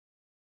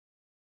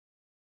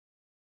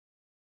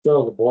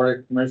So the Board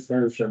of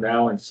Commissioners are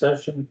now in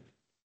session.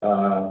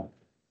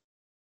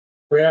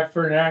 We have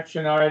for an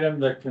action item,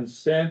 the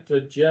consent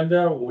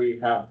agenda. We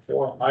have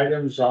 4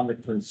 items on the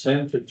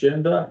consent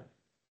agenda.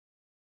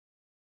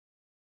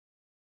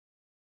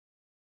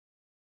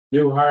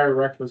 New hire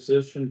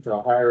requisition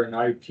to hire an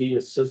IT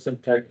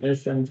assistant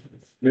technician,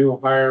 new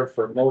hire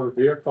for motor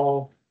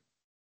vehicle.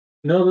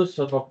 Notice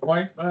of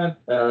appointment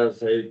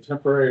as a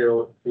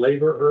temporary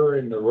laborer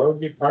in the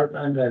road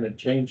department and a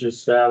change of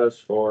status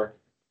for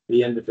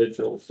the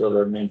individuals that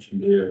are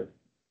mentioned here.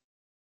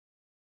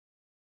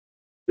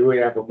 Do we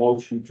have a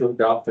motion to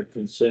adopt the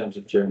consent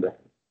agenda?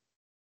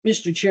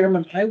 Mr.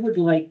 Chairman, I would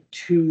like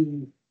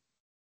to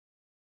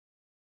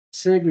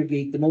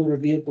segregate the motor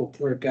vehicle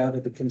clerk out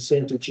of the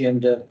consent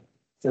agenda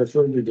for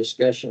further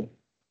discussion.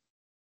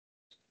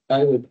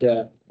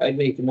 I'd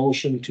make a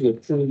motion to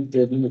approve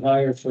the new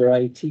hire for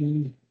IT,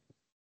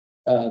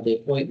 the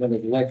appointment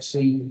of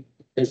Lexi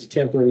as a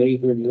temporary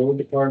labor in the road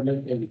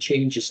department and the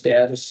change of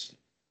status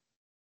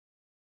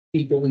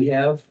people we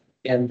have,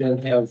 and then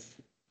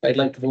I'd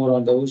like to vote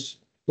on those,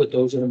 put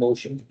those in a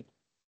motion.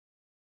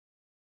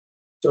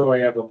 So I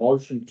have a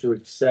motion to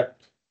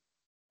accept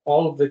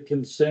all of the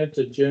consent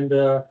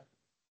agenda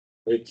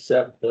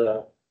except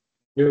the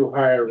new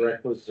hire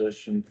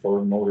requisition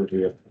for motor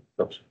vehicle.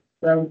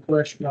 I have a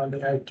question on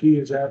the IT.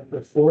 Is that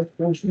the 4th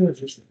person or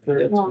just the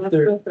 3rd? No, that's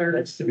the third.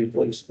 That's the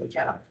replacement.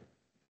 Yeah.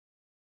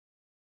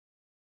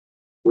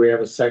 We have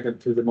a second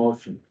to the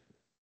motion.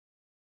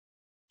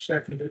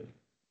 Seconded.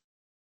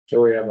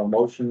 So we have a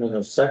motion and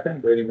a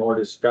second. Any more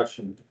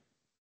discussion?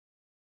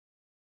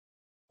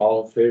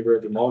 All in favor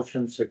of the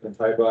motion,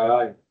 signify by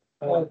aye.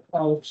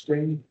 I'll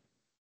abstain.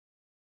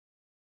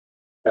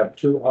 Have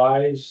 2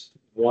 ayes,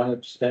 1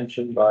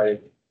 abstention by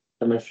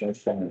Commissioner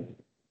Shannon.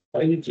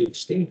 Why did you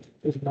abstain?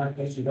 Is my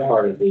name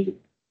Part of the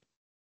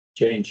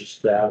change of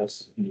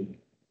status.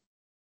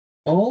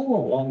 Oh,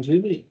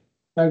 longevity.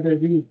 How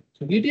did you?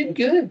 You did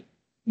good.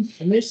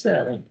 I missed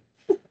that one.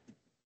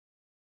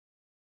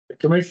 The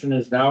commission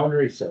is now in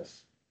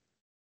recess.